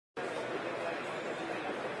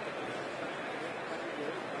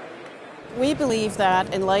We believe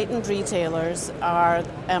that enlightened retailers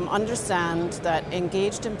understand that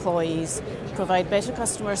engaged employees provide better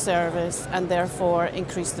customer service and therefore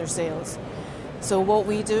increase their sales. So what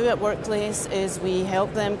we do at Workplace is we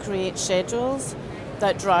help them create schedules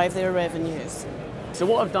that drive their revenues. So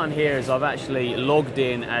what I've done here is I've actually logged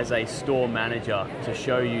in as a store manager to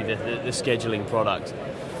show you the scheduling product.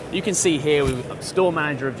 You can see here we're a store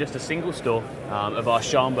manager of just a single store, of our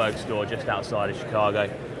Schaumburg store just outside of Chicago.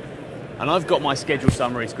 And I've got my schedule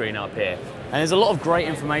summary screen up here. And there's a lot of great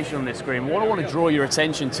information on this screen. What I want to draw your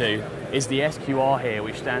attention to is the SQR here,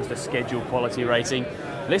 which stands for Schedule Quality Rating.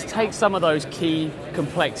 Let's take some of those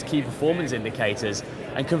complex key performance indicators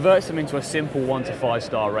and convert them into a simple 1 to 5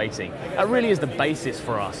 star rating. That really is the basis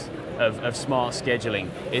for us of smart scheduling,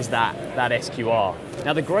 is that SQR.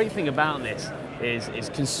 Now the great thing about this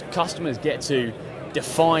is customers get to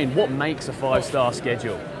define what makes a 5-star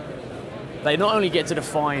schedule. They not only get to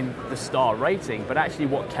define the star rating, but actually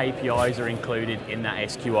what KPIs are included in that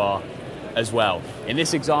SQR as well. In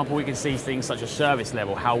this example, we can see things such as service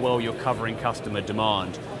level, how well you're covering customer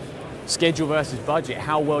demand, schedule versus budget,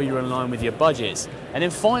 how well you're in line with your budgets, and then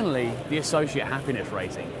finally, the associate happiness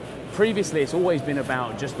rating. Previously, it's always been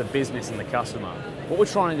about just the business and the customer. What we're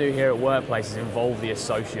trying to do here at Workplace is involve the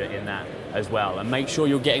associate in that as well and make sure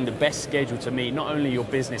you're getting the best schedule to meet not only your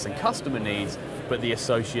business and customer needs, but the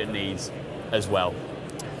associate needs as well.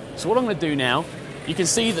 So what I'm going to do now, you can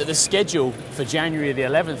see that the schedule for January the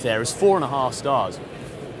 11th there is 4.5 stars.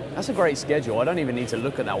 That's a great schedule. I don't even need to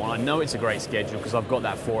look at that one. I know it's a great schedule because I've got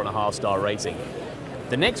that 4.5 star rating.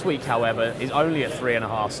 The next week, however, is only at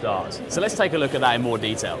 3.5 stars. So let's take a look at that in more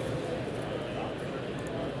detail.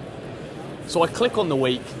 So I click on the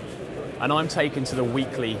week and I'm taken to the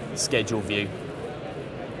weekly schedule view.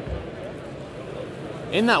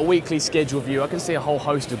 In that weekly schedule view, I can see a whole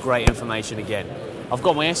host of great information again. I've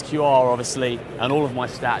got my SQR, obviously, and all of my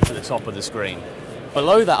stats at the top of the screen.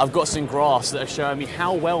 Below that, I've got some graphs that are showing me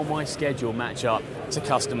how well my schedule match up to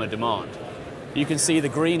customer demand. You can see the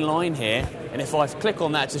green line here, and if I click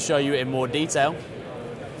on that to show you it in more detail,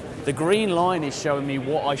 the green line is showing me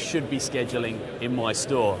what I should be scheduling in my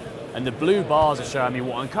store, and the blue bars are showing me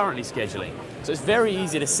what I'm currently scheduling. So it's very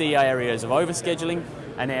easy to see areas of overscheduling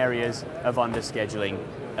and areas of underscheduling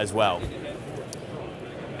as well.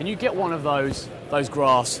 And you get one of those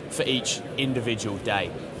graphs for each individual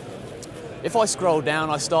day. If I scroll down,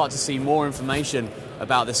 I start to see more information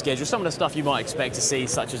about the schedule. Some of the stuff you might expect to see,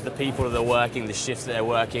 such as the people that are working, the shifts that they're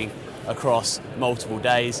working across multiple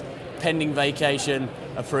days, pending vacation,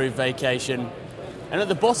 approved vacation. And at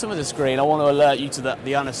the bottom of the screen, I want to alert you to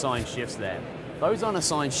the unassigned shifts there. Those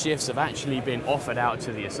unassigned shifts have actually been offered out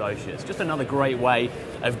to the associates. Just another great way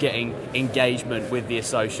of getting engagement with the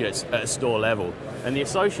associates at a store level. And the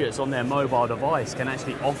associates on their mobile device can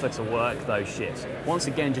actually offer to work those shifts. Once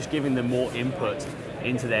again, just giving them more input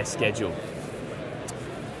into their schedule.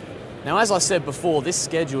 Now, as I said before, this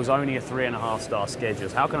schedule is only a 3.5 star schedule.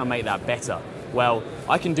 So how can I make that better? Well,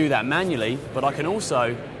 I can do that manually, but I can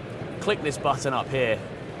also click this button up here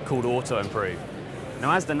called Auto Improve.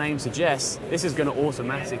 Now, as the name suggests, this is going to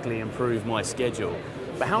automatically improve my schedule.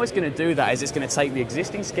 But how it's going to do that is it's going to take the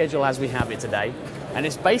existing schedule as we have it today, and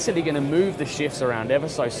it's basically going to move the shifts around ever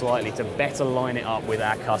so slightly to better line it up with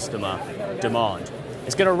our customer demand.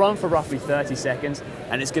 It's going to run for roughly 30 seconds,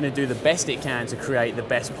 and it's going to do the best it can to create the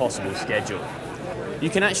best possible schedule. You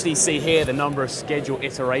can actually see here the number of schedule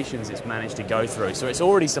iterations it's managed to go through. So it's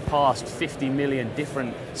already surpassed 50 million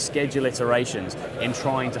different schedule iterations in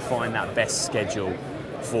trying to find that best schedule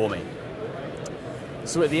for me.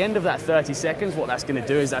 So at the end of that 30 seconds, what that's going to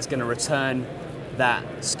do is that's going to return that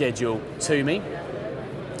schedule to me.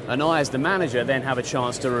 And I, as the manager, then have a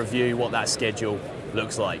chance to review what that schedule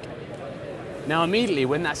looks like. Now, immediately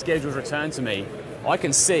when that schedule is returned to me, I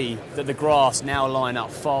can see that the graphs now line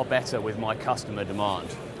up far better with my customer demand.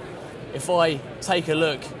 If I take a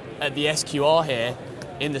look at the SQR here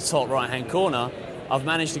in the top right-hand corner, I've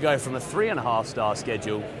managed to go from a 3.5 star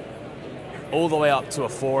schedule all the way up to a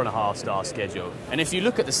 4.5 star schedule. And if you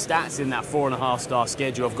look at the stats in that 4.5 star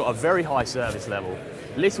schedule, I've got a very high service level,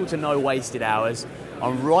 little to no wasted hours,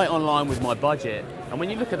 I'm right on line with my budget. And when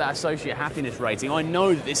you look at that associate happiness rating, I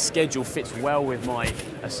know that this schedule fits well with my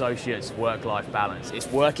associates' work-life balance. It's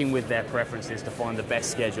working with their preferences to find the best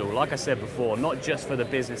schedule, like I said before, not just for the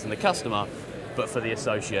business and the customer, but for the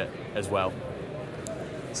associate as well.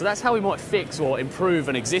 So that's how we might fix or improve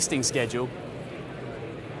an existing schedule.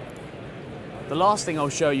 The last thing I'll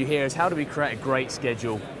show you here is how do we create a great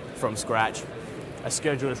schedule from scratch, a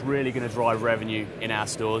schedule that's really going to drive revenue in our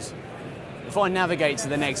stores. If I navigate to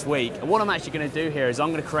the next week, and what I'm actually going to do here is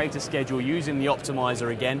I'm going to create a schedule using the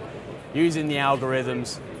optimizer again. using the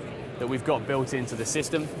algorithms that we've got built into the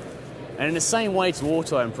system. And in the same way to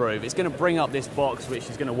auto-improve, it's going to bring up this box which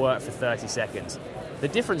is going to work for 30 seconds. The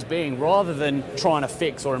difference being, rather than trying to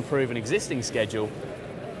fix or improve an existing schedule,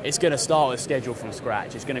 it's going to start a schedule from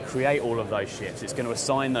scratch. It's going to create all of those shifts. It's going to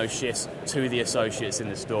assign those shifts to the associates in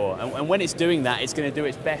the store. And when it's doing that, it's going to do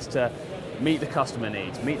its best to meet the customer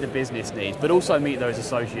needs, meet the business needs, but also meet those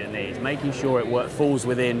associate needs, making sure it falls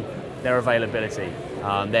within their availability,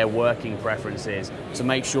 their working preferences, to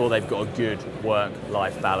make sure they've got a good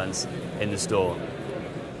work-life balance in the store.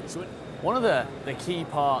 So one of the key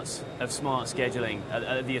parts of smart scheduling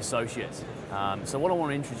are the associates. So what I want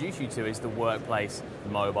to introduce you to is the workplace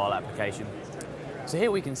mobile application. So here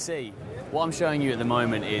we can see, what I'm showing you at the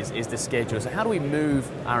moment is the schedule. So how do we move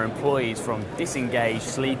our employees from disengaged,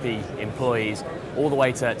 sleepy employees all the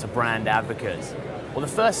way to brand advocates? Well, the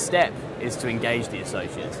first step is to engage the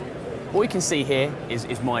associates. What we can see here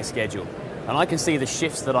is my schedule, and I can see the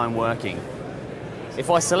shifts that I'm working. If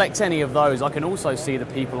I select any of those, I can also see the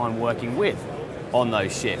people I'm working with on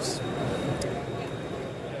those shifts.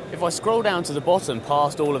 If I scroll down to the bottom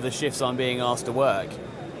past all of the shifts I'm being asked to work,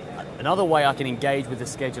 another way I can engage with the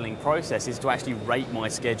scheduling process is to actually rate my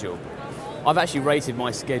schedule. I've actually rated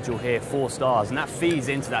my schedule here 4 stars, and that feeds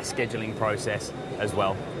into that scheduling process as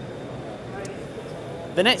well.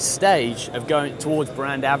 The next stage of going towards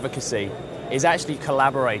brand advocacy is actually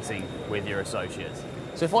collaborating with your associates.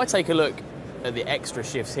 So if I take a look at the extra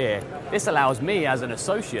shifts here, this allows me as an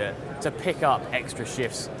associate to pick up extra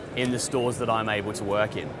shifts in the stores that I'm able to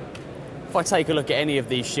work in. If I take a look at any of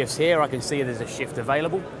these shifts here, I can see there's a shift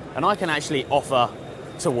available, and I can actually offer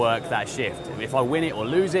to work that shift. If I win it or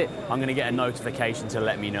lose it, I'm going to get a notification to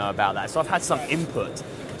let me know about that. So I've had some input,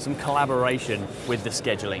 some collaboration with the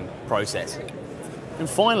scheduling process. And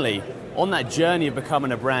finally, on that journey of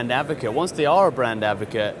becoming a brand advocate, once they are a brand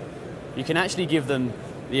advocate, you can actually give them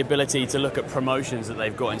the ability to look at promotions that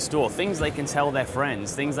they've got in store, things they can tell their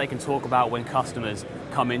friends, things they can talk about when customers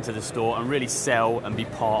come into the store, and really sell and be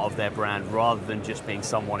part of their brand rather than just being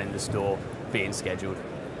someone in the store being scheduled.